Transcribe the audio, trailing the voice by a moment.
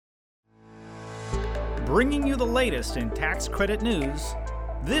Bringing you the latest in tax credit news,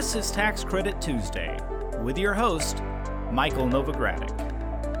 this is Tax Credit Tuesday with your host, Michael Novogradac.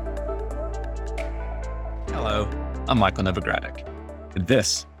 Hello, I'm Michael Novogradac, and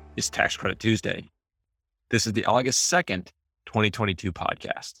this is Tax Credit Tuesday. This is the August 2nd, 2022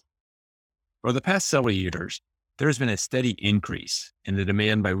 podcast. For the past several years, there has been a steady increase in the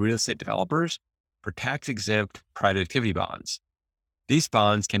demand by real estate developers for tax-exempt private activity bonds. These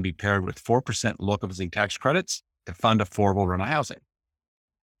bonds can be paired with 4% local housing tax credits to fund affordable rental housing.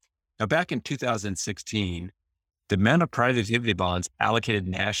 Now, back in 2016, the amount of private activity bonds allocated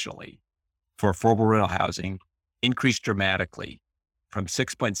nationally for affordable rental housing increased dramatically from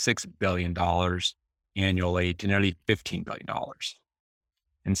 $6.6 billion annually to nearly $15 billion.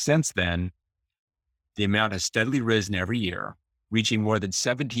 And since then, the amount has steadily risen every year, reaching more than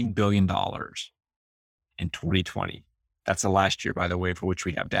 $17 billion in 2020. That's the last year, by the way, for which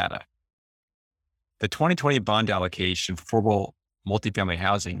we have data. The 2020 bond allocation for affordable multifamily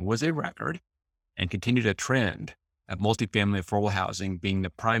housing was a record and continued a trend of multifamily affordable housing being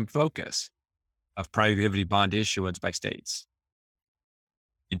the prime focus of private activity bond issuance by states.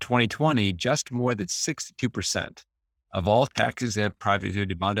 In 2020, just more than 62% of all tax-exempt private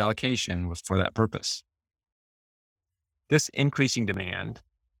activity bond allocation was for that purpose. This increasing demand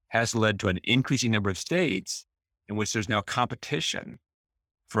has led to an increasing number of states in which there's now competition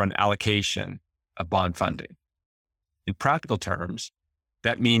for an allocation of bond funding. In practical terms,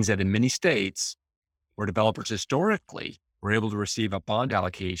 that means that in many states where developers historically were able to receive a bond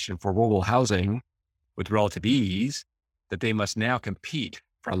allocation for rural housing with relative ease, that they must now compete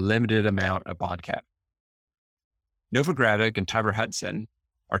for a limited amount of bond cap. Novogradac and Tyler Hudson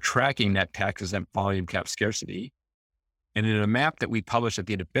are tracking that tax-exempt volume cap scarcity. And in a map that we published at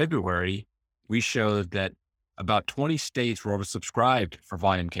the end of February, we showed that about 20 states were oversubscribed for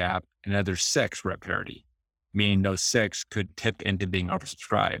volume cap and another 6 were at parity, meaning those 6 could tip into being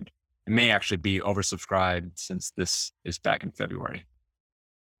oversubscribed. It may actually be oversubscribed since this is back in February.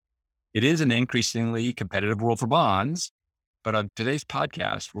 It is an increasingly competitive world for bonds, but on today's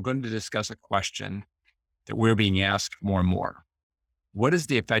podcast, we're going to discuss a question that we're being asked more and more. What is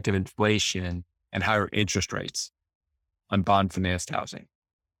the effect of inflation and higher interest rates on bond financed housing?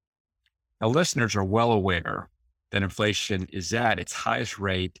 Now, listeners are well aware that inflation is at its highest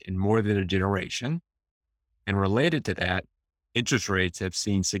rate in more than a generation. And related to that, interest rates have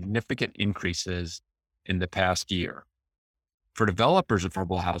seen significant increases in the past year. For developers of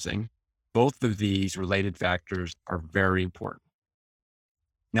affordable housing, both of these related factors are very important.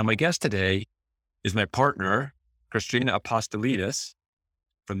 Now, my guest today is my partner, Christina Apostolidis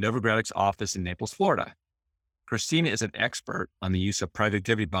from Novogradac's office in Naples, Florida. Christina is an expert on the use of private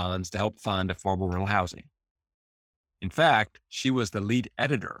activity bonds to help fund affordable rental housing. In fact, she was the lead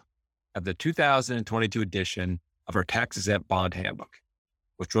editor of the 2022 edition of our tax-exempt bond handbook,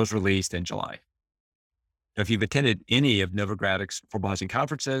 which was released in July. Now, if you've attended any of Novogradac's affordable housing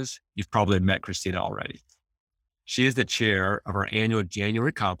conferences, you've probably met Christina already. She is the chair of our annual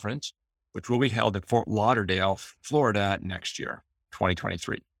January conference, which will be held in Fort Lauderdale, Florida next year,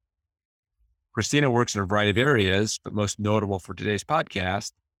 2023. Christina works in a variety of areas, but most notable for today's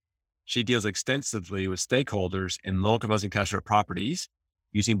podcast, she deals extensively with stakeholders in low-income housing tax credit properties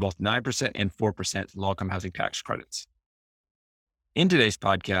using both 9% and 4% low-income housing tax credits. In today's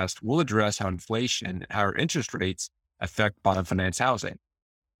podcast, we'll address how inflation and higher interest rates affect bond finance housing.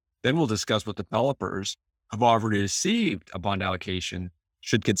 Then we'll discuss what developers who have already received a bond allocation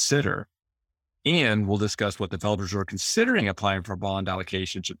should consider. And we'll discuss what developers who are considering applying for a bond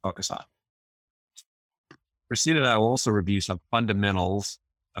allocation should focus on. Christina and I will also review some fundamentals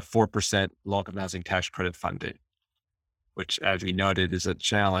of 4% low-income housing tax credit funding, which, as we noted, is a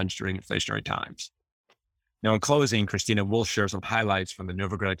challenge during inflationary times. Now, in closing, Christina will share some highlights from the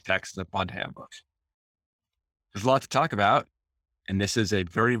Novogradac tax-exempt bond handbook. There's a lot to talk about, and this is a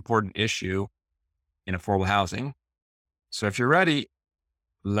very important issue in affordable housing. So if you're ready,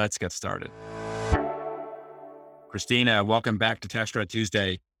 let's get started. Christina, welcome back to Tax Credit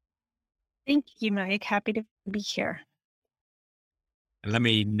Tuesday. Thank you, Mike. Happy to be here. And let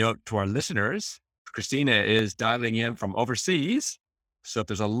me note to our listeners, Christina is dialing in from overseas. So if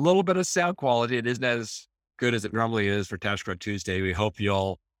there's a little bit of sound quality, it isn't as good as it normally is for Tax Credit Tuesday. We hope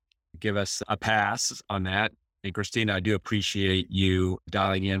you'll give us a pass on that. And Christina, I do appreciate you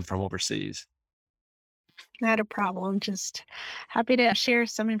dialing in from overseas. Not a problem. Just happy to share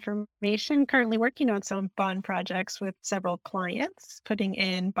some information. Currently working on some bond projects with several clients, putting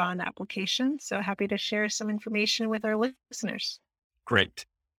in bond applications. So happy to share some information with our listeners. Great.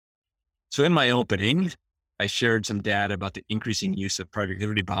 So in my opening, I shared some data about the increasing use of private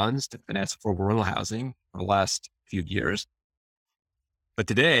activity bonds to finance affordable rental housing for the last few years. But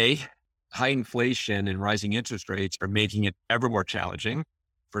today, high inflation and rising interest rates are making it ever more challenging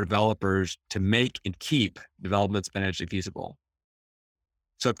for developers to make and keep developments financially feasible.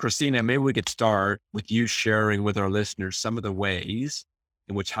 So Christina, maybe we could start with you sharing with our listeners some of the ways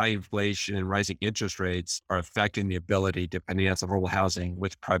in which high inflation and rising interest rates are affecting the ability to finance affordable housing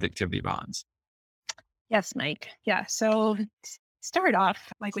with private activity bonds. Yes, Mike. Yeah. So start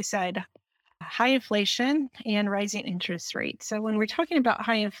off, like we said, high inflation and rising interest rates. So when we're talking about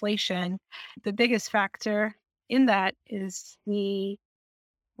high inflation, the biggest factor in that is the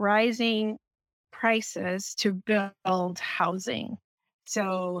rising prices to build housing.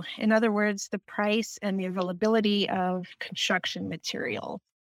 So in other words, the price and the availability of construction material.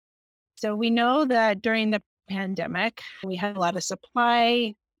 So we know that during the pandemic, we had a lot of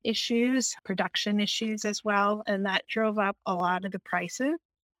supply issues, production issues as well, and that drove up a lot of the prices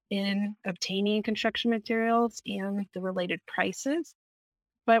in obtaining construction materials and the related prices.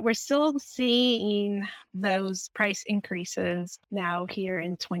 But we're still seeing those price increases now here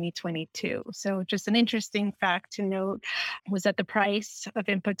in 2022. So just an interesting fact to note was that the price of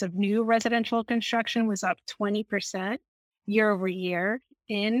inputs of new residential construction was up 20% year over year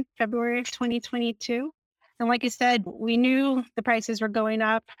in February of 2022. And like I said, we knew the prices were going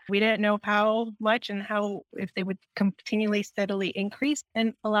up. We didn't know how much and how if they would continually steadily increase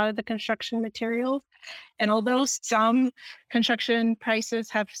in a lot of the construction materials. And although some construction prices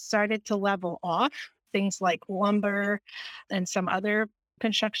have started to level off, things like lumber and some other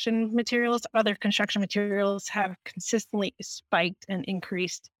construction materials have consistently spiked and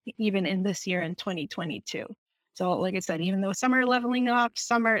increased even in this year in 2022. So like I said, even though some are leveling off,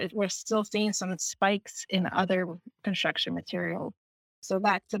 we're still seeing some spikes in other construction materials. So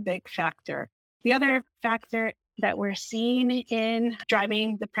that's a big factor. The other factor that we're seeing in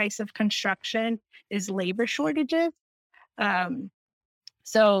driving the price of construction is labor shortages.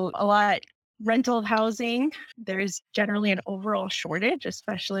 So a lot rental housing, there's generally an overall shortage,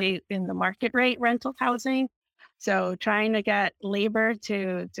 especially in the market rate rental housing. So trying to get labor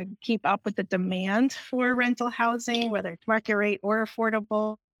to keep up with the demand for rental housing, whether it's market rate or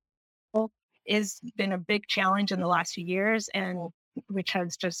affordable, has been a big challenge in the last few years, and which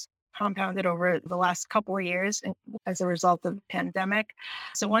has just compounded over the last couple of years as a result of the pandemic.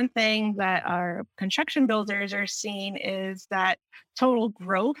 So one thing that our construction builders are seeing is that total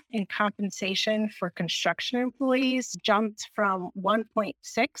growth in compensation for construction employees jumped from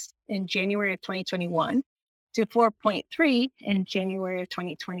 1.6 in January of 2021 to 4.3 in January of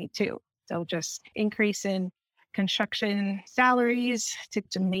 2022. So just increase in construction salaries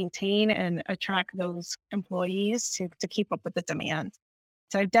to maintain and attract those employees to keep up with the demand.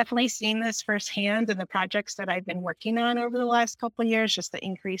 So I've definitely seen this firsthand in the projects that I've been working on over the last couple of years, just the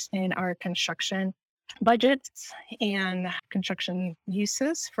increase in our construction budgets and construction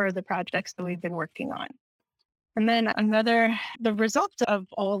uses for the projects that we've been working on. And then the result of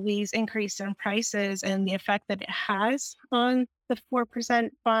all these increase in prices and the effect that it has on the 4%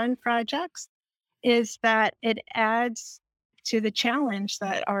 bond projects is that it adds to the challenge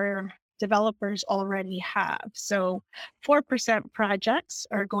that our developers already have. So 4% projects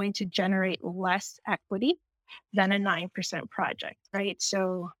are going to generate less equity than a 9% project, right?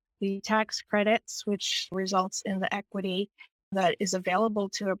 So the tax credits, which results in the equity that is available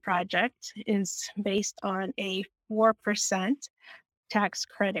to a project, is based on a 4% tax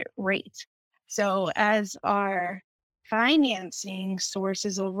credit rate. So as our financing source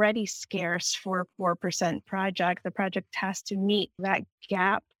is already scarce for a 4% project, the project has to meet that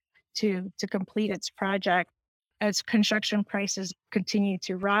gap to complete its project. As construction prices continue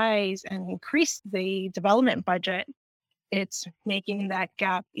to rise and increase the development budget, it's making that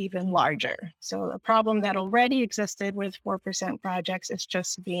gap even larger. So the problem that already existed with 4% projects is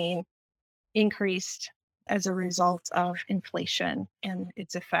just being increased as a result of inflation and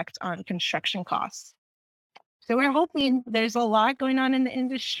its effect on construction costs. So we're hoping there's a lot going on in the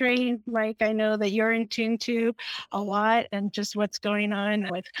industry. Like I know that you're in tune to a lot and just what's going on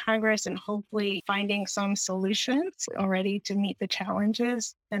with Congress and hopefully finding some solutions already to meet the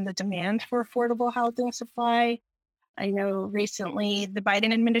challenges and the demand for affordable housing supply. I know recently the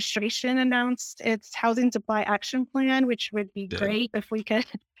Biden administration announced its housing supply action plan, which would be great if we could,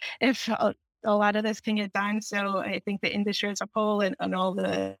 if a lot of this can get done. So I think the industry as a whole and all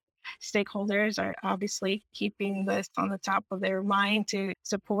the stakeholders are obviously keeping this on the top of their mind to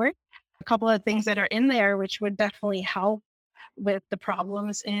support. A couple of things that are in there, which would definitely help with the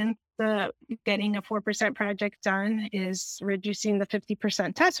problems in the getting a 4% project done is reducing the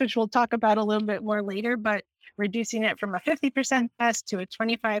 50% test, which we'll talk about a little bit more later, but reducing it from a 50% test to a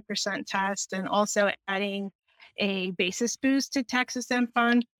 25% test, and also adding a basis boost to tax-exempt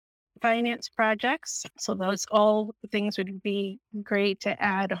bond finance projects. So those all things would be great to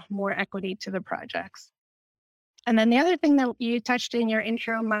add more equity to the projects. And then the other thing that you touched in your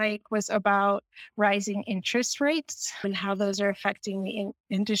intro, Mike, was about rising interest rates and how those are affecting the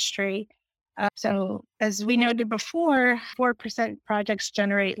industry. So as we noted before, 4% projects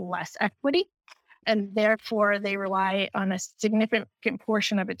generate less equity, and therefore they rely on a significant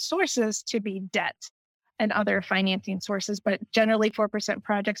portion of its sources to be debt and other financing sources. But generally 4%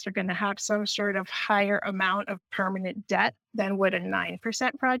 projects are going to have some sort of higher amount of permanent debt than would a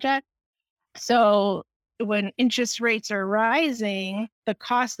 9% project. So when interest rates are rising, the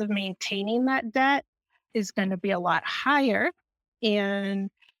cost of maintaining that debt is going to be a lot higher. And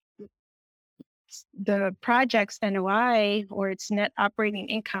the project's NOI or its net operating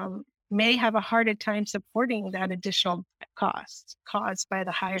income may have a harder time supporting that additional cost caused by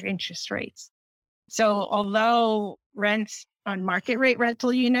the higher interest rates. So although rents on market rate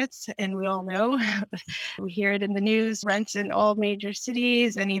rental units, and we all know, we hear it in the news, rents in all major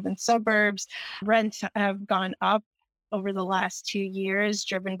cities and even suburbs, rents have gone up over the last 2 years,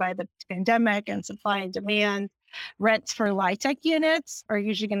 driven by the pandemic and supply and demand. Rents for LIHTC units are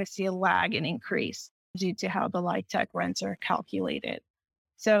usually going to see a lag in increase due to how the LIHTC rents are calculated.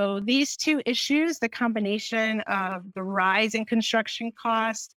 So these two issues, the combination of the rise in construction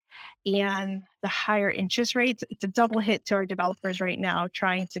costs and the higher interest rates, it's a double hit to our developers right now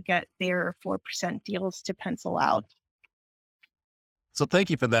trying to get their 4% deals to pencil out. So thank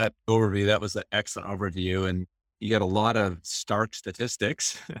you for that overview. That was an excellent overview. And you got a lot of stark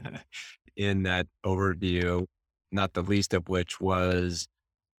statistics in that overview, not the least of which was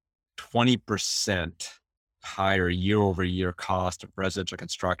 20% higher year-over-year cost of residential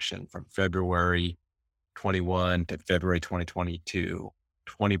construction from February 21 to February 2022.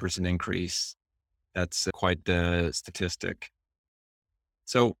 20% increase. That's quite the statistic.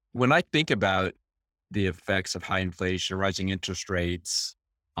 So when I think about the effects of high inflation, rising interest rates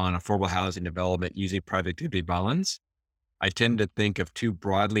on affordable housing development using private activity bonds, I tend to think of two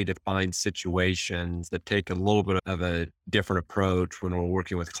broadly defined situations that take a little bit of a different approach when we're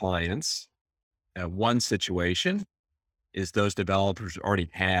working with clients. One situation is those developers already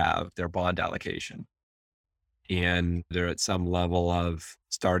have their bond allocation and they're at some level of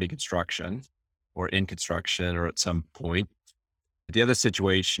starting construction or in construction or at some point. The other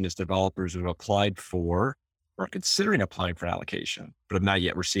situation is developers who have applied for or are considering applying for an allocation, but have not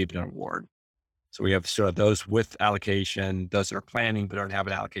yet received an award. So we have sort of those with allocation, those that are planning but don't have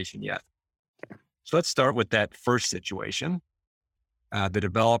an allocation yet. So let's start with that first situation. The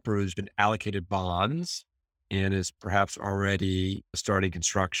developer who's been allocated bonds and is perhaps already starting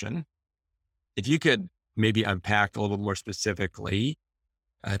construction. If you could maybe unpack a little bit more specifically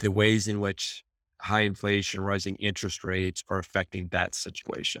the ways in which high inflation, rising interest rates are affecting that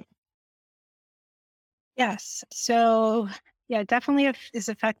situation. Yes. So yeah, definitely is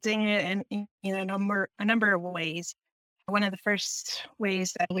affecting it in a number of ways. One of the first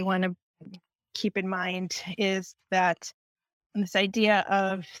ways that we want to keep in mind is that this idea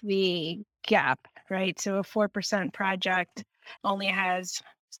of the gap, right? So a 4% project only has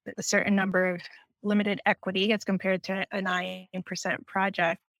a certain number of limited equity as compared to a 9%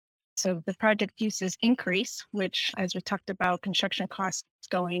 project. So the project uses increase, which, as we talked about, construction costs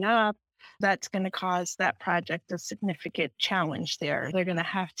going up, that's going to cause that project a significant challenge there. They're going to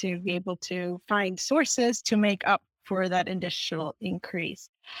have to be able to find sources to make up for that additional increase.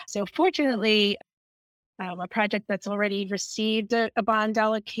 So fortunately, a project that's already received a bond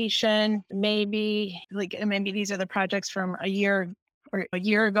allocation, maybe these are the projects from a year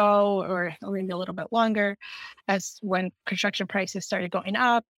ago, or maybe a little bit longer, as when construction prices started going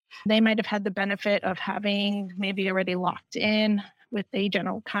up. They might have had the benefit of having maybe already locked in with a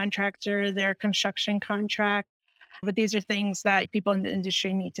general contractor their construction contract. But these are things that people in the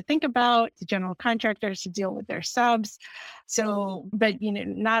industry need to think about, the general contractors to deal with their subs. So, but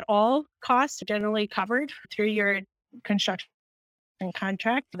not all costs are generally covered through your construction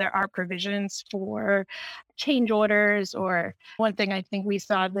contract. There are provisions for change orders, or one thing I think we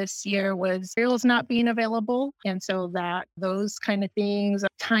saw this year was materials not being available. And so that those kind of things,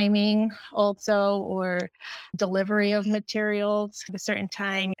 timing also, or delivery of materials at a certain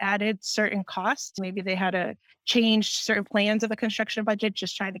time added certain costs. Maybe they had to change certain plans of the construction budget,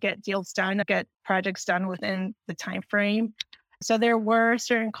 just trying to get deals done, get projects done within the time frame. So there were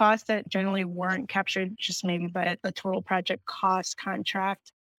certain costs that generally weren't captured just maybe by the total project cost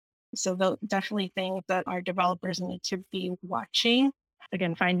contract. So those definitely things that our developers need to be watching.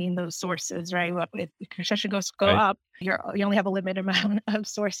 Again, finding those sources, right? If the construction costs go Right. up, you only have a limited amount of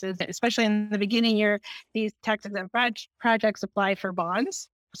sources, especially in the beginning. These tax exempt projects apply for bonds.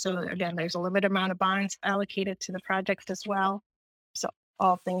 So again, there's a limited amount of bonds allocated to the project as well. So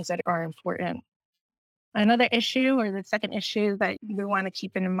all things that are important. Another issue, or the second issue that we want to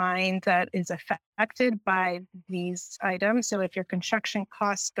keep in mind that is affected by these items. So if your construction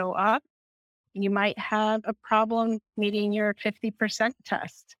costs go up, you might have a problem meeting your 50%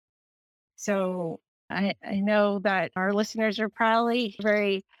 test. So I know that our listeners are probably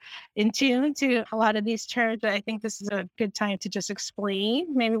very in tune to a lot of these terms, but I think this is a good time to just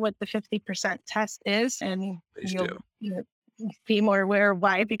explain maybe what the 50% test is, and Please you'll do. be more aware of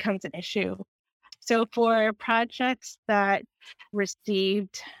why it becomes an issue. So for projects that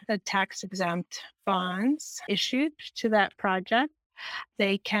received a tax exempt bonds issued to that project,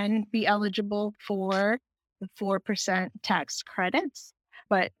 they can be eligible for the 4% tax credits.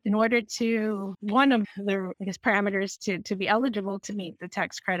 But in order to, one of the parameters to be eligible to meet the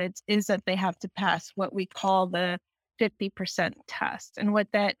tax credits is that they have to pass what we call the 50% test. And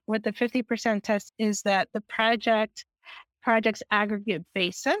what the 50% test is that the project's aggregate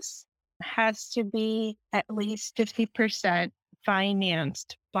basis has to be at least 50%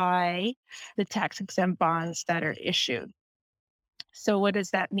 financed by the tax exempt bonds that are issued. So what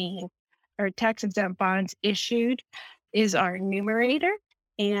does that mean? Our tax exempt bonds issued is our numerator,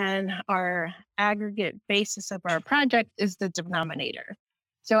 and our aggregate basis of our project is the denominator.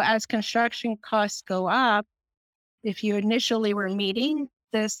 So as construction costs go up, if you initially were meeting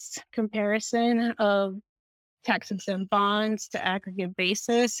this comparison of tax exempt bonds to aggregate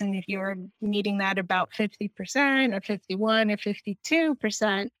basis, and if you're meeting that about 50% or 51 or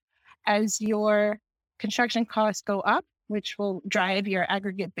 52%, as your construction costs go up, which will drive your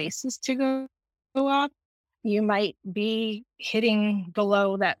aggregate basis to go up, you might be hitting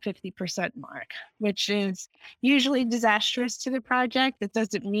below that 50% mark, which is usually disastrous to the project. It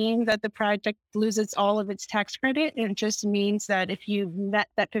doesn't mean that the project loses all of its tax credit. It just means that if you met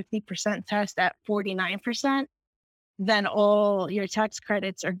that 50% test at 49%, then all your tax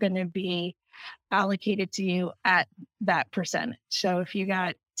credits are going to be allocated to you at that percentage. So if you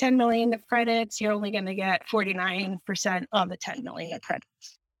got 10 million of credits, you're only going to get 49% of the 10 million of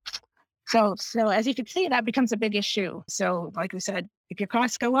credits. So as you can see, that becomes a big issue. So like we said, if your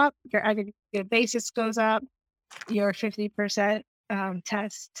costs go up, your aggregate basis goes up, your 50%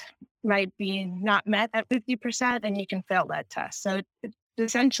 test might be not met at 50%, and you can fail that test. So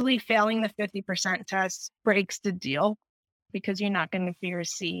essentially failing the 50% test breaks the deal because you're not going to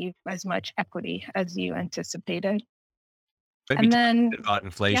receive as much equity as you anticipated. Maybe And then about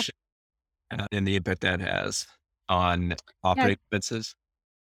inflation and the impact that has on operating expenses.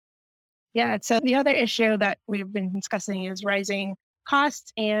 Yeah. So the other issue that we've been discussing is rising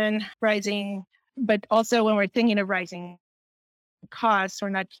costs and rising, but also when we're thinking of rising costs, we're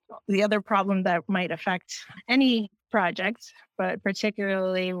not, the other problem that might affect any project, but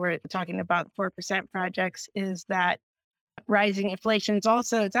particularly we're talking about 4% projects, is that rising inflation is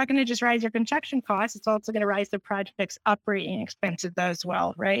also, it's not going to just rise your construction costs, it's also going to rise the project's operating expenses as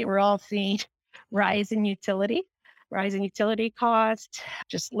well, right? We're all seeing rise in utility costs,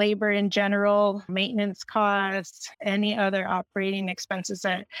 just labor in general, maintenance costs, any other operating expenses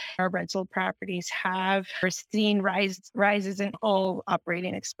that our rental properties have. We're seeing rises in all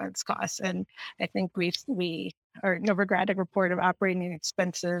operating expense costs. And I think our Novogradac report of operating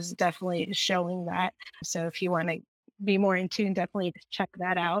expenses definitely is showing that. So if you want to be more in tune, definitely check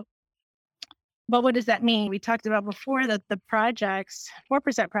that out. But what does that mean? We talked about before that the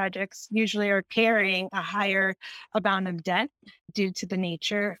 4% projects usually are carrying a higher amount of debt due to the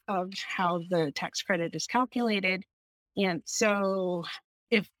nature of how the tax credit is calculated. And so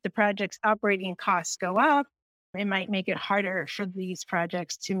if the project's operating costs go up, it might make it harder for these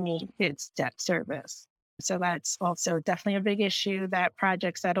projects to meet its debt service. So that's also definitely a big issue, that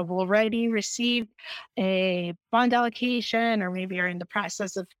projects that have already received a bond allocation or maybe are in the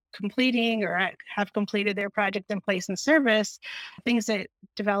process of completing or have completed their project and place in service, things that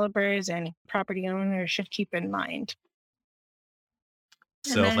developers and property owners should keep in mind.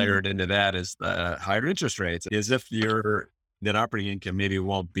 So layered into that is the higher interest rates, as if your net operating income maybe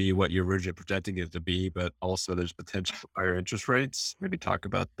won't be what you're originally projecting it to be, but also there's potential for higher interest rates. Maybe talk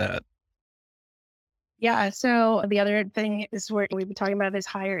about that. Yeah. So the other thing is where we've been talking about is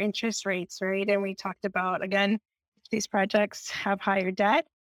higher interest rates, right? And we talked about, again, these projects have higher debt.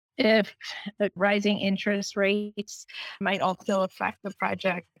 if rising interest rates might also affect the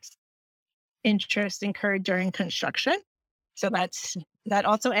project's interest incurred during construction. So that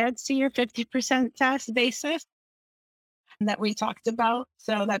also adds to your 50% test basis that we talked about.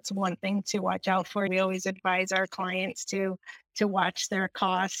 So that's one thing to watch out for. We always advise our clients to watch their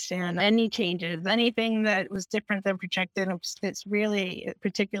costs and any changes, anything that was different than projected. It's really,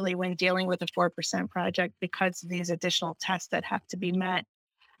 particularly when dealing with a 4% project, because these additional tests that have to be met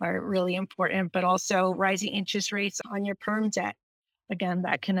are really important, but also rising interest rates on your perm debt. Again,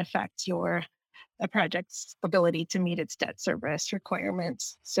 that can affect the project's ability to meet its debt service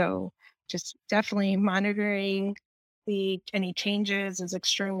requirements. So just definitely monitoring any changes is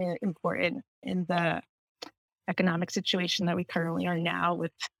extremely important in the economic situation that we currently are now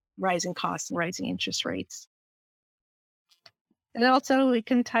with rising costs and rising interest rates. And also we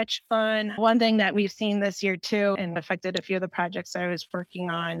can touch on one thing that we've seen this year too, and affected a few of the projects I was working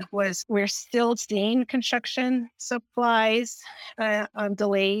on, was we're still seeing construction supplies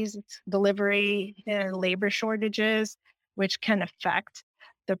delays, delivery, and labor shortages, which can affect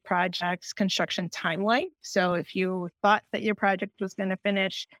the project's construction timeline. So if you thought that your project was going to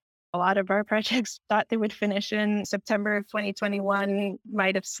finish, a lot of our projects thought they would finish in September of 2021,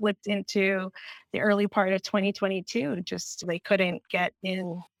 might have slipped into the early part of 2022. Just they couldn't get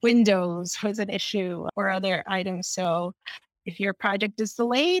in. Windows was an issue or other items. So if your project is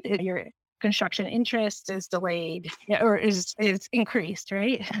delayed, if your construction interest is delayed or is increased,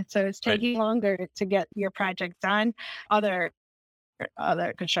 right? So it's taking longer to get your project done. Other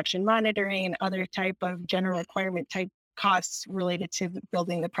construction monitoring, other type of general requirement type costs related to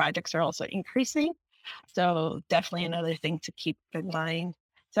building the projects are also increasing. So definitely another thing to keep in mind.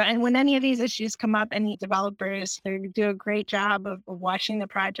 So, and when any of these issues come up, any developers, they do a great job of watching the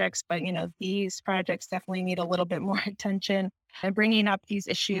projects, but these projects definitely need a little bit more attention, and bringing up these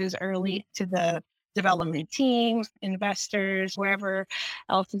issues early to the development team, investors, whoever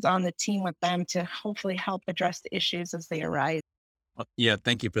else is on the team with them, to hopefully help address the issues as they arise. Yeah,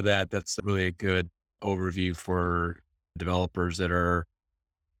 thank you for that. That's really a good overview for developers that are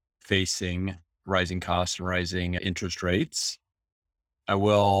facing rising costs and rising interest rates. I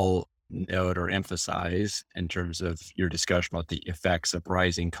will note or emphasize, in terms of your discussion about the effects of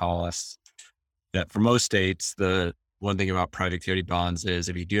rising costs, that for most states, the one thing about private activity bonds is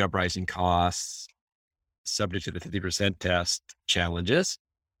if you do have rising costs, subject to the 50% test challenges,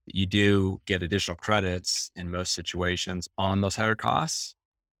 you do get additional credits in most situations on those higher costs.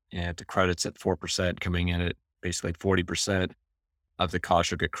 And the credits at 4% coming in at basically 40% of the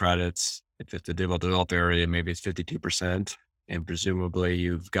cost, you'll get credits. If it's a developed area, maybe it's 52%. And presumably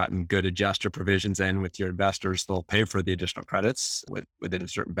you've gotten good adjuster provisions in with your investors. They'll pay for the additional credits within a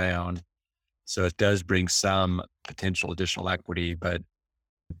certain bound. So it does bring some potential additional equity, but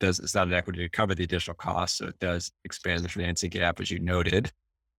it's not an equity to cover the additional costs. So it does expand the financing gap, as you noted.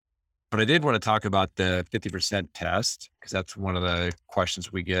 But I did want to talk about the 50% test, because that's one of the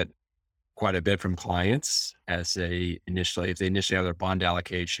questions we get quite a bit from clients if they initially have their bond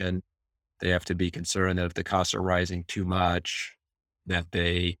allocation. They have to be concerned that if the costs are rising too much, that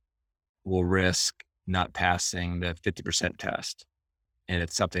they will risk not passing the 50% test. And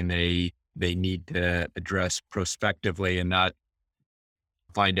it's something they need to address prospectively and not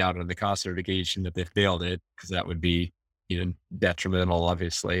find out on the cost certification that they failed it, because that would be detrimental,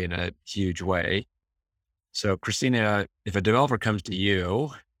 obviously, in a huge way. So Christina, if a developer comes to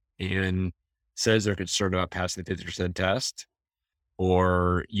you and says they're concerned about passing the 50% test,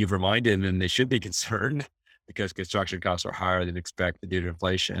 or you've reminded them they should be concerned because construction costs are higher than expected due to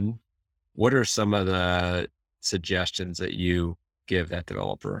inflation, what are some of the suggestions that you give that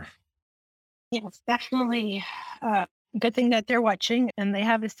developer? Yes, definitely. Good thing that they're watching and they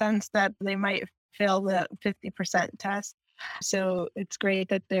have a sense that they might fail the 50% test. So it's great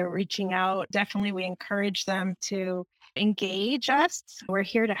that they're reaching out. Definitely, we encourage them to engage us. We're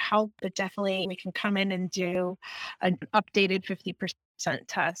here to help, but definitely we can come in and do an updated 50%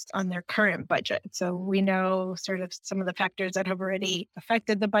 test on their current budget. So we know sort of some of the factors that have already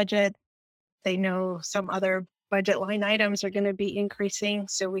affected the budget. They know some other budget line items are going to be increasing.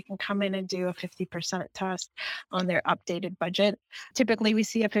 So we can come in and do a 50% test on their updated budget. Typically, we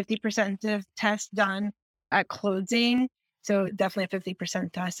see a 50% test done at closing. So definitely a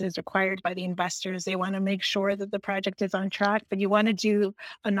 50% test is required by the investors. They want to make sure that the project is on track, but you want to do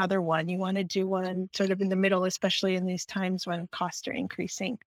another one. You want to do one sort of in the middle, especially in these times when costs are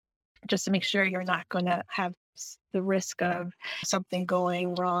increasing, just to make sure you're not going to have the risk of something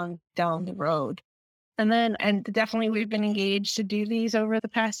going wrong down the road. And definitely we've been engaged to do these over the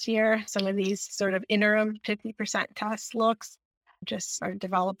past year. Some of these sort of interim 50% test looks Just our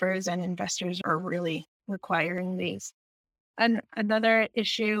developers and investors are really requiring these. And another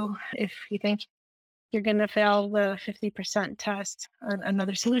issue, if you think you're going to fail the 50% test,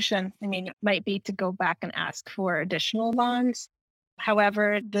 another solution, might be to go back and ask for additional bonds.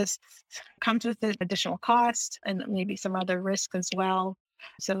 However, this comes with an additional cost and maybe some other risk as well.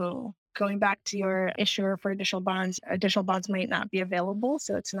 So going back to your issuer for additional bonds might not be available.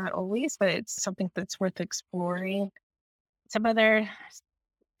 So it's not always, but it's something that's worth exploring. Some other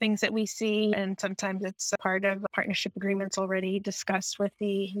things that we see, and sometimes it's a part of partnership agreements already discussed with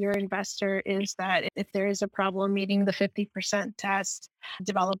your investor, is that if there is a problem meeting the 50% test,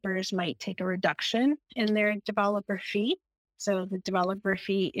 developers might take a reduction in their developer fee. So the developer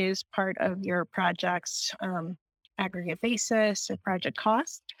fee is part of your project's aggregate basis or project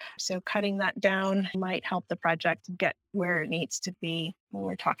cost. So cutting that down might help the project get where it needs to be when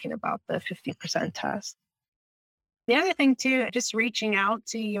we're talking about the 50% test. The other thing too, just reaching out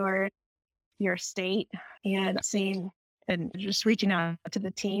to your state and just reaching out to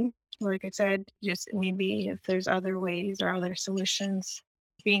the team. Like I said, just maybe if there's other ways or other solutions,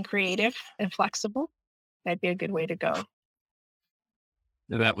 being creative and flexible, that'd be a good way to go.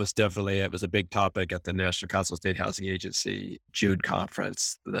 That was definitely, it was a big topic at the National Council of State Housing Agency June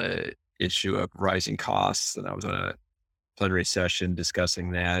conference, the issue of rising costs. And I was on a plenary session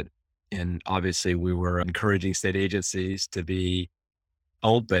discussing that. And obviously we were encouraging state agencies to be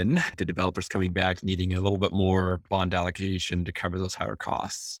open to developers coming back needing a little bit more bond allocation to cover those higher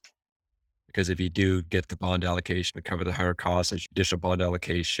costs. Because if you do get the bond allocation to cover the higher costs, additional bond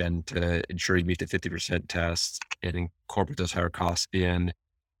allocation to ensure you meet the 50% test and incorporate those higher costs in,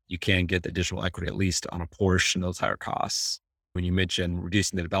 you can get additional equity, at least on a portion of those higher costs. When you mention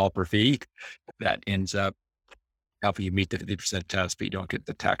reducing the developer fee, that ends up helping you meet the 50% test, but you don't get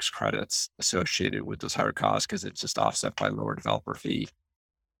the tax credits associated with those higher costs because it's just offset by lower developer fee.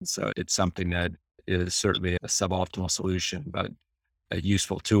 So it's something that is certainly a suboptimal solution, but a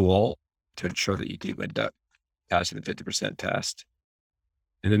useful tool to ensure that you do end up passing the 50% test.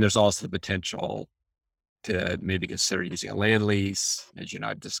 And then there's also the potential to maybe consider using a land lease, as you and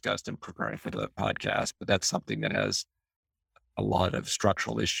I've discussed in preparing for the podcast, but that's something that has a lot of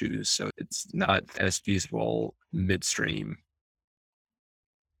structural issues. So it's not as feasible midstream.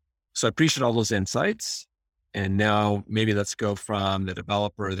 So I appreciate all those insights. And now maybe let's go from the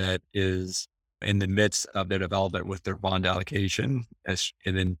developer that is in the midst of their development with their bond allocation and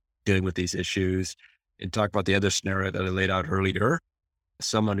then dealing with these issues, and talk about the other scenario that I laid out earlier,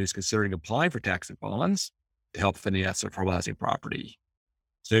 someone who's considering applying for tax and bonds to help finance their affordable housing property.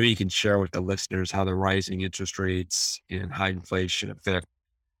 So maybe you can share with the listeners how the rising interest rates and high inflation affect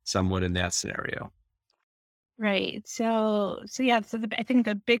someone in that scenario. Right. So I think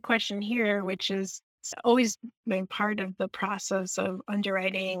the big question here, which is always been part of the process of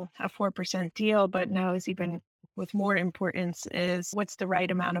underwriting a 4% deal, but now is even with more importance, is what's the right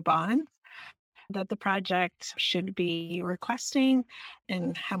amount of bonds that the project should be requesting,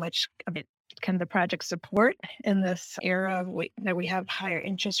 and how much of it can the project support in this era that we have higher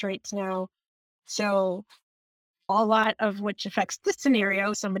interest rates now. So a lot of which affects this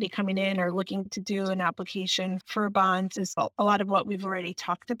scenario, somebody coming in or looking to do an application for bonds, is a lot of what we've already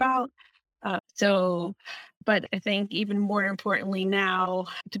talked about. But I think even more importantly now,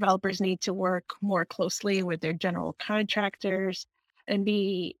 developers need to work more closely with their general contractors and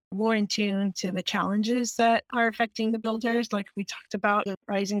be more in tune to the challenges that are affecting the builders. Like we talked about, the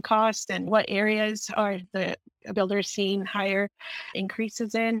rising costs and what areas are the builders seeing higher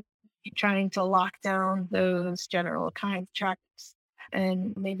increases in, trying to lock down those general contracts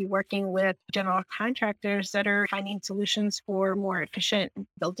and maybe working with general contractors that are finding solutions for more efficient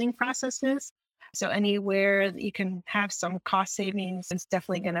building processes. So anywhere that you can have some cost savings is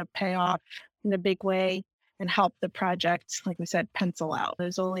definitely going to pay off in a big way and help the project, like we said, pencil out.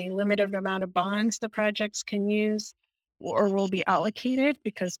 There's only a limited amount of bonds the projects can use or will be allocated,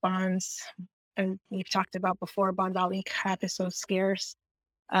 because bonds, and we've talked about before, bond value cap is so scarce.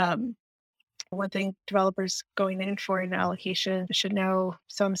 One thing developers going in for an allocation should know,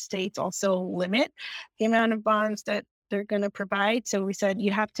 some states also limit the amount of bonds that they're going to provide. So we said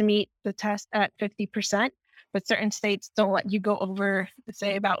you have to meet the test at 50%, but certain states don't let you go over,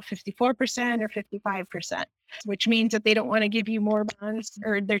 say, about 54% or 55%, which means that they don't want to give you more bonds,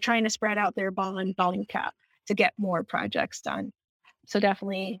 or they're trying to spread out their bond volume cap to get more projects done. So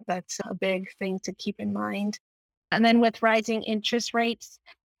definitely that's a big thing to keep in mind. And then with rising interest rates,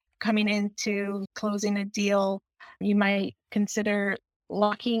 coming into closing a deal, you might consider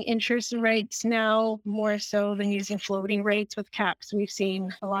locking interest rates now more so than using floating rates with caps. We've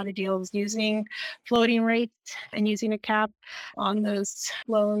seen a lot of deals using floating rates and using a cap on those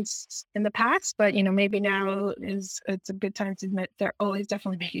loans in the past, but maybe now it's a good time to admit they're always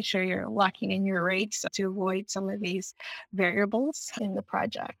definitely making sure you're locking in your rates to avoid some of these variables in the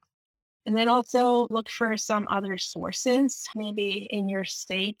project. And then also look for some other sources, maybe in your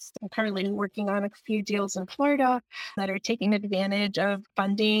states. I'm currently working on a few deals in Florida that are taking advantage of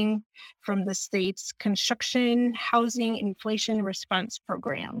funding from the state's construction housing inflation response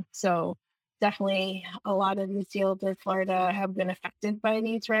program. So definitely a lot of these deals in Florida have been affected by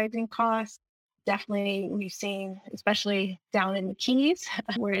these rising costs. Definitely, we've seen, especially down in the Keys,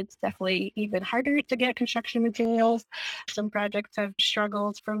 where it's definitely even harder to get construction materials. Some projects have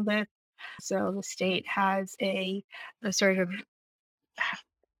struggled from this. So the state has a sort of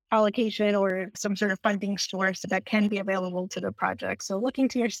allocation or some sort of funding source that can be available to the project. So looking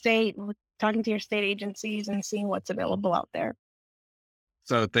to your state, talking to your state agencies and seeing what's available out there.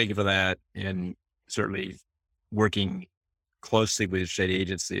 So thank you for that. And certainly working closely with your state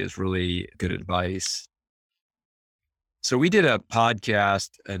agency is really good advice. So we did a podcast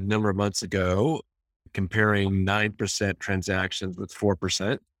a number of months ago comparing 9% transactions with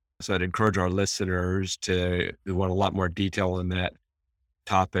 4%. So I'd encourage our listeners who want a lot more detail on that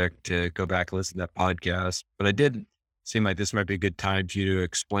topic to go back and listen to that podcast. But I did seem like this might be a good time for you to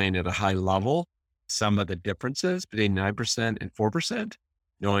explain at a high level some of the differences between 9% and 4%,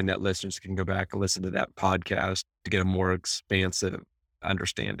 knowing that listeners can go back and listen to that podcast to get a more expansive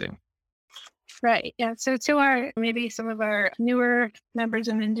understanding. Right. Yeah. So to maybe some of our newer members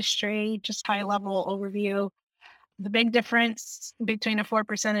in the industry, just high level overview. The big difference between a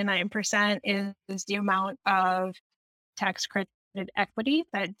 4% and 9% is the amount of tax credit equity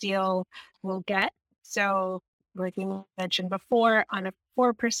that deal will get. So like we mentioned before, on a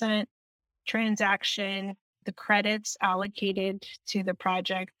 4% transaction, the credits allocated to the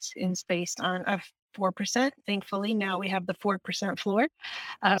project is based on a 4%. Thankfully, now we have the 4% floor.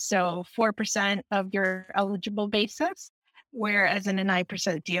 So 4% of your eligible basis. Whereas in a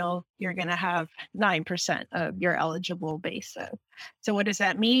 9% deal, you're going to have 9% of your eligible basis. So what does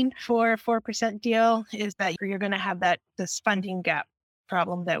that mean for a 4% deal is that you're going to have this funding gap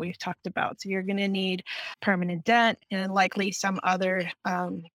problem that we've talked about. So you're going to need permanent debt and likely some other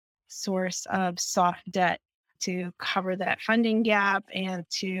source of soft debt to cover that funding gap and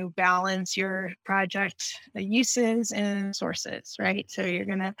to balance your project uses and sources, right? So you're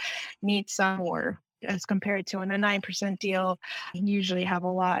going to need some more. As compared to in a 9% deal, you usually have a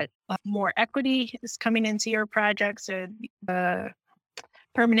lot more equity is coming into your project. So the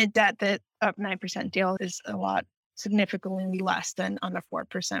permanent debt that up 9% deal is a lot significantly less than on a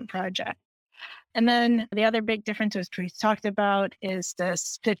 4% project. And then the other big difference, which we talked about, is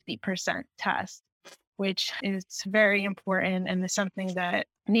this 50% test, which is very important and is something that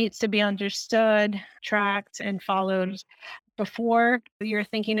needs to be understood, tracked, and followed before you're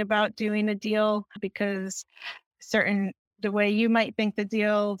thinking about doing a deal, because the way you might think the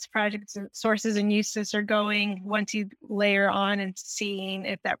deal's projects, sources, and uses are going, once you layer on and seeing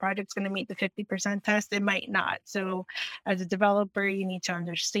if that project's going to meet the 50% test, it might not. So as a developer, you need to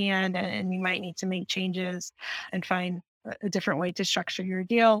understand and you might need to make changes and find a different way to structure your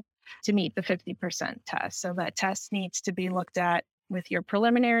deal to meet the 50% test. So that test needs to be looked at with your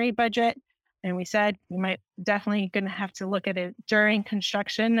preliminary budget. And we said you might definitely going to have to look at it during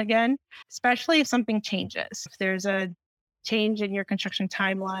construction again, especially if something changes. If there's a change in your construction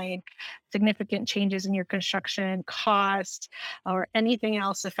timeline, significant changes in your construction cost, or anything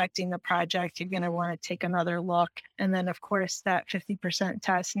else affecting the project, you're going to want to take another look. And then, of course, that 50%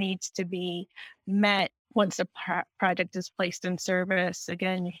 test needs to be met once the project is placed in service.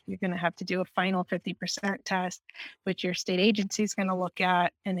 Again, you're going to have to do a final 50% test, which your state agency is going to look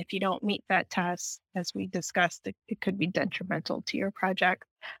at. And if you don't meet that test, as we discussed, it could be detrimental to your project.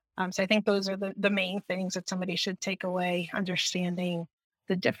 So I think those are the main things that somebody should take away, understanding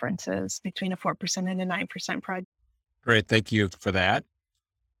the differences between a 4% and a 9% project. Great. Thank you for that.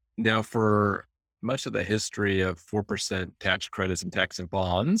 Now, for much of the history of 4% tax credits and tax and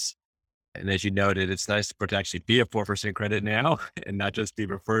bonds, and as you noted, it's nice for it to actually be a 4% credit now and not just be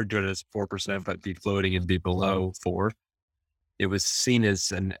referred to it as 4%, but be floating and be below 4. It was seen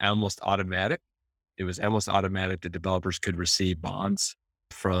as almost automatic. It was almost automatic that developers could receive bonds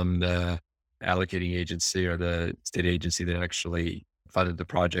from the allocating agency or the state agency that actually funded the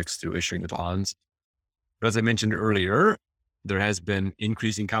projects through issuing the bonds. But as I mentioned earlier, there has been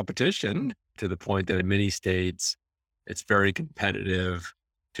increasing competition to the point that in many states, it's very competitive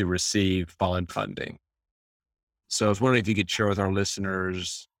to receive bond funding. So I was wondering if you could share with our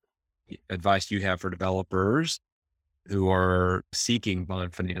listeners advice you have for developers who are seeking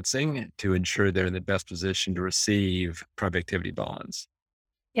bond financing to ensure they're in the best position to receive productivity bonds.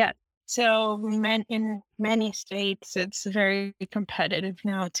 Yeah. So in many states, it's very competitive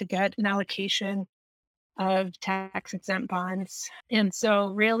now to get an allocation of tax exempt bonds. And so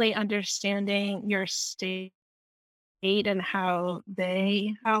really understanding your state and how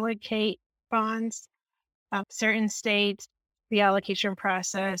they allocate bonds. Certain states, the allocation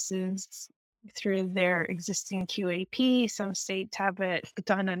process is through their existing QAP. Some states have it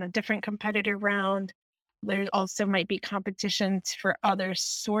done on a different competitor round. There also might be competitions for other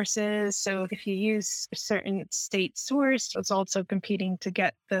sources. So if you use a certain state source, it's also competing to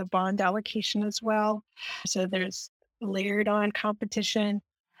get the bond allocation as well. So there's layered on competition.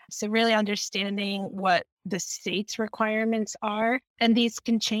 So really understanding what the state's requirements are, and these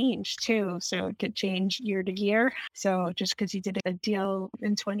can change too. So it could change year to year. So just because you did a deal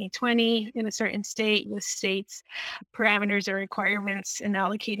in 2020 in a certain state, the state's parameters or requirements in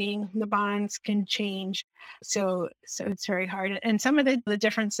allocating the bonds can change. So it's very hard. And some of the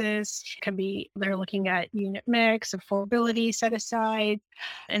differences can be they're looking at unit mix, affordability set aside,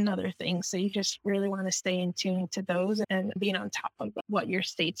 and other things. So you just really want to stay in tune to those and being on top of what your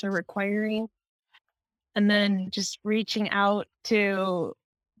states are requiring. And then just reaching out to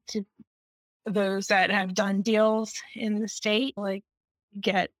those that have done deals in the state, like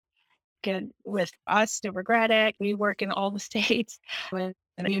get with us, Novogradac. We work in all the states and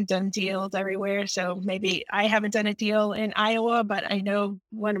we've done deals everywhere. So maybe I haven't done a deal in Iowa, but I know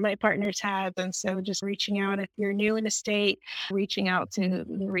one of my partners has. And so just reaching out if you're new in a state, reaching out to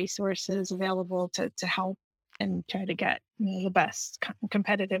the resources available to help and try to get the best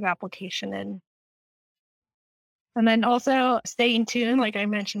competitive application in. And then also staying tuned, like I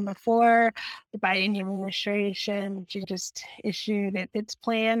mentioned before, the Biden administration just issued its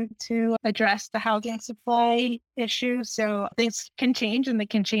plan to address the housing supply issue. So things can change and they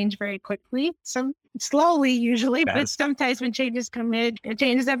can change very quickly. Some slowly usually, but sometimes when changes come in,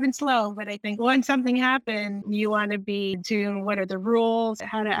 changes have been slow. But I think when something happens, you want to be in tune. What are the rules,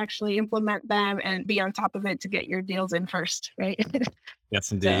 how to actually implement them and be on top of it to get your deals in first, right?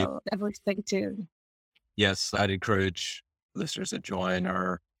 Yes, indeed. So definitely stay tuned. Yes, I'd encourage listeners to join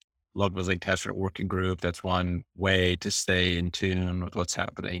our localizing tax credit working group. That's one way to stay in tune with what's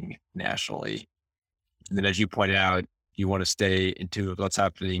happening nationally. And then as you pointed out, you want to stay in tune with what's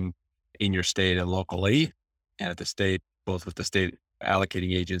happening in your state and locally and at the state, both with the state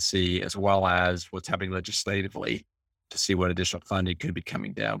allocating agency, as well as what's happening legislatively to see what additional funding could be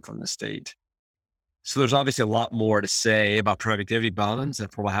coming down from the state. So there's obviously a lot more to say about productivity bonds and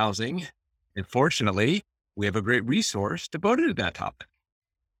affordable housing. And fortunately, we have a great resource devoted to that topic.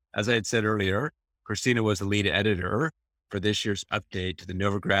 As I had said earlier, Christina was the lead editor for this year's update to the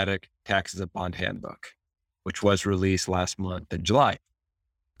Novogradac Taxes and Bond Handbook, which was released last month in July.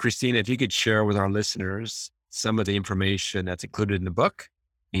 Christina, if you could share with our listeners some of the information that's included in the book,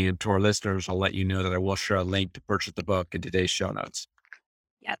 and to our listeners, I'll let you know that I will share a link to purchase the book in today's show notes.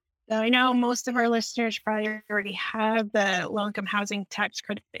 Yep. So I know most of our listeners probably already have the Low-Income Housing Tax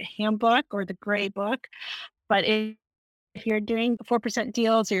Credit Handbook or the Gray Book, but if you're doing 4%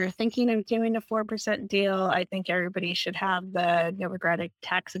 deals or you're thinking of doing a 4% deal, I think everybody should have the Novogradac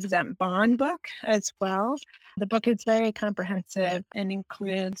Tax Exempt Bond Book as well. The book is very comprehensive and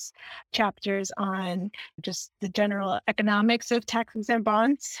includes chapters on just the general economics of tax exempt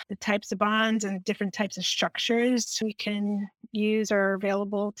bonds, the types of bonds and different types of structures we can use or are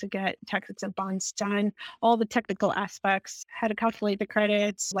available to get tax exempt bonds done, all the technical aspects, how to calculate the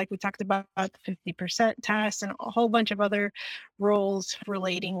credits, like we talked about the 50% test and a whole bunch of other rules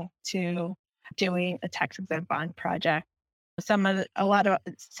relating to doing a tax exempt bond project. A lot of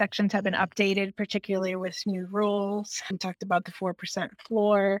sections have been updated, particularly with new rules. We talked about the 4%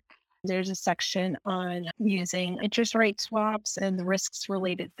 floor. There's a section on using interest rate swaps and the risks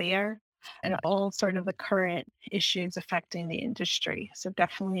related there, and all sort of the current issues affecting the industry. So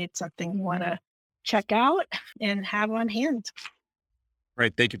definitely it's something you want to check out and have on hand.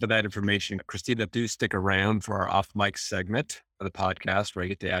 Right. Thank you for that information. Christina, do stick around for our off mic segment of the podcast where I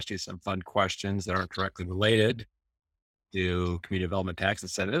get to ask you some fun questions that aren't directly related to community development tax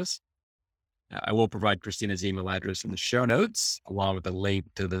incentives. I will provide Christina's email address in the show notes, along with a link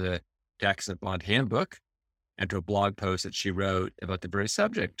to the Tax and Bond Handbook and to a blog post that she wrote about the very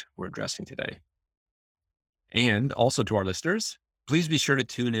subject we're addressing today. And also to our listeners, please be sure to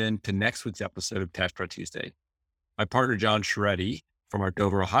tune in to next week's episode of Tax Pro Tuesday. My partner, John Shreddy from our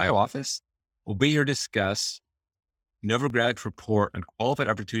Dover, Ohio office, will be here to discuss Novogradac's report on Qualified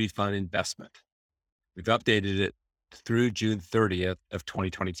Opportunity Fund investment. We've updated it through June 30th of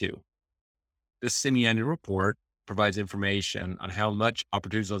 2022. This semi-annual report provides information on how much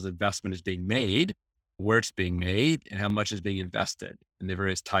Opportunity Zone's investment is being made, where it's being made, and how much is being invested in the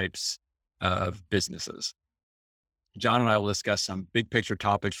various types of businesses. John and I will discuss some big picture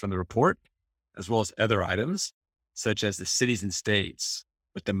topics from the report, as well as other items, such as the cities and states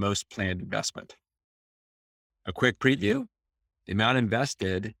with the most planned investment. A quick preview: the amount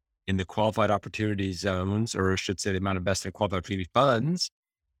invested in the qualified opportunity zones, or I should say the amount invested in qualified opportunity funds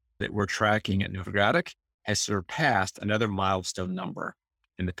that we're tracking at Novogradac has surpassed another milestone number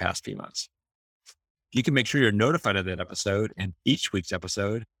in the past few months. You can make sure you're notified of that episode and each week's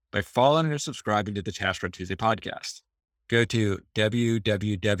episode by following or subscribing to the Tax Credit Tuesday podcast. Go to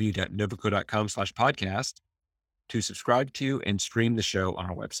www.novoco.com/podcast to subscribe to and stream the show on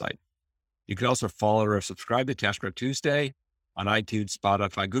our website. You can also follow or subscribe to Tax Credit Tuesday on iTunes,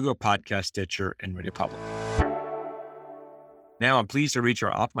 Spotify, Google Podcast, Stitcher, and Radio Public. Now I'm pleased to reach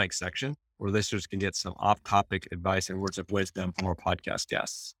our off mic section, where listeners can get some off-topic advice and words of wisdom from our podcast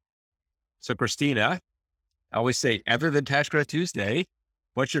guests. So Christina, I always say, other than Tax Credit Tuesday,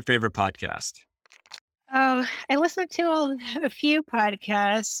 what's your favorite podcast? Oh, I listen to a few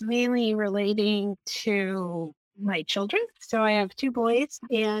podcasts, mainly relating to my children. So I have 2 boys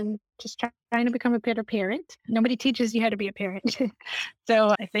and just trying to become a better parent. Nobody teaches you how to be a parent.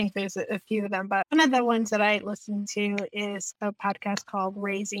 So I think there's a few of them, but one of the ones that I listen to is a podcast called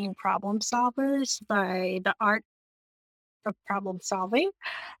Raising Problem Solvers by The Art of Problem Solving.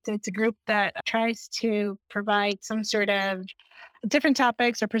 So it's a group that tries to provide some sort of different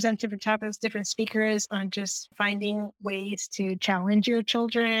topics or present different topics, different speakers on just finding ways to challenge your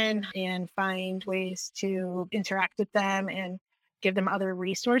children and find ways to interact with them and give them other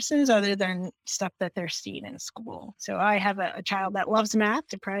resources other than stuff that they're seeing in school. So I have a child that loves math,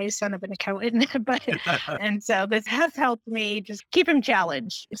 surprise, son of an accountant, and so this has helped me just keep him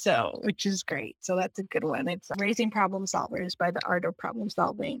challenged. So, which is great. So that's a good one. It's Raising Problem Solvers by The Art of Problem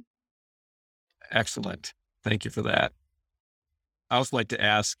Solving. Excellent. Thank you for that. I also like to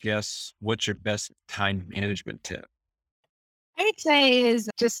ask guests, what's your best time management tip? I would say is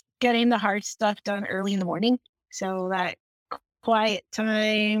just getting the hard stuff done early in the morning. So that quiet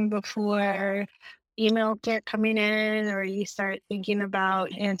time before emails start coming in, or you start thinking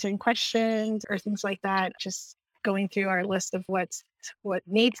about answering questions or things like that. Just going through our list of what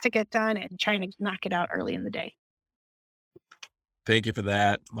needs to get done and trying to knock it out early in the day. Thank you for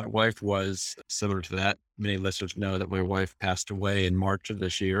that. My wife was similar to that. Many listeners know that my wife passed away in March of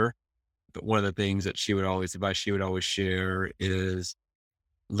this year. But one of the things that she would always share is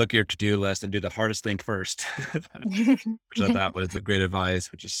look at your to-do list and do the hardest thing first, which I thought was a great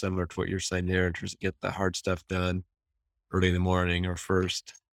advice, which is similar to what you're saying there in terms of get the hard stuff done early in the morning or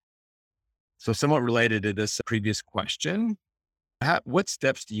first. So somewhat related to this previous question, what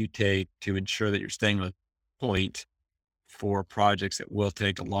steps do you take to ensure that you're staying on point for projects that will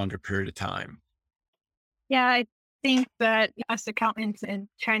take a longer period of time? Yeah, I think that us accountants and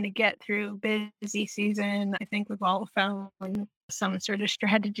trying to get through busy season, I think we've all found some sort of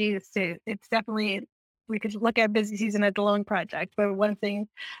strategies to, it's definitely, we could look at busy season as a long project, but one thing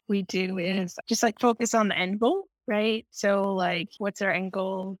we do is just like focus on the end goal, right? So like, what's our end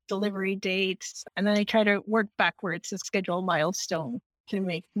goal, delivery dates, and then I try to work backwards to schedule a milestone to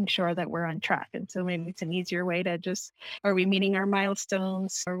making sure that we're on track. And so maybe it's an easier way to just, are we meeting our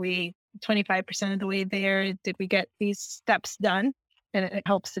milestones? Are we 25% of the way there? Did we get these steps done? And it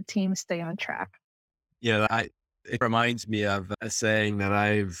helps the team stay on track. Yeah, it reminds me of a saying that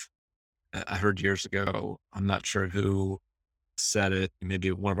I heard years ago. I'm not sure who said it. Maybe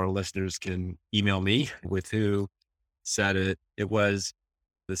one of our listeners can email me with who said it. It was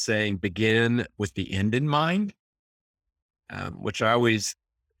the saying, begin with the end in mind, which I always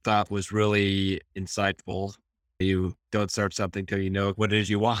thought was really insightful. You don't start something till you know what it is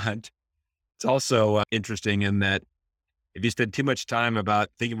you want. It's also interesting in that if you spend too much time about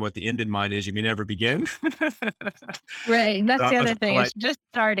thinking what the end in mind is, you may never begin. Right. That's the other thing. It's just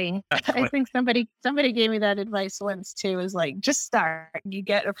starting. I think somebody gave me that advice once too, is like, just start. You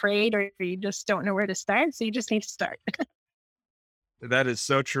get afraid or you just don't know where to start. So you just need to start. That is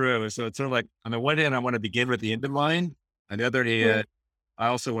so true. So it's sort of like, on the one hand, I want to begin with the end in mind. On the other hand, I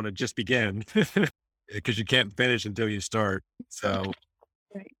also want to just begin because you can't finish until you start. So,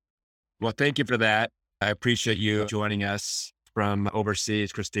 right. Well, thank you for that. I appreciate you joining us from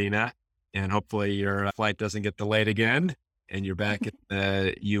overseas, Christina, and hopefully your flight doesn't get delayed again and you're back in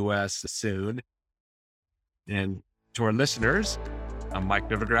the U.S. soon. And to our listeners, I'm Mike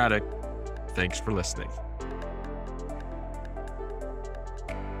Novogradac. Thanks for listening.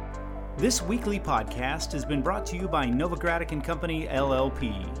 This weekly podcast has been brought to you by Novogradac & Company,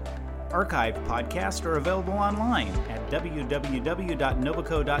 LLP. Archived podcasts are available online at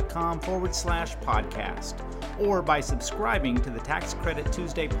www.novoco.com/podcast or by subscribing to the Tax Credit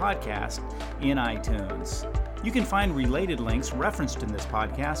Tuesday podcast in iTunes. You can find related links referenced in this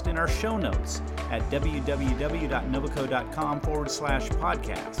podcast in our show notes at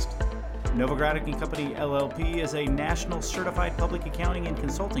www.novoco.com/podcast. Novogradac & Company, LLP is a national certified public accounting and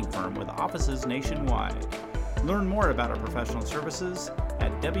consulting firm with offices nationwide. Learn more about our professional services at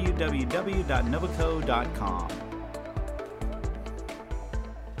www.novoco.com.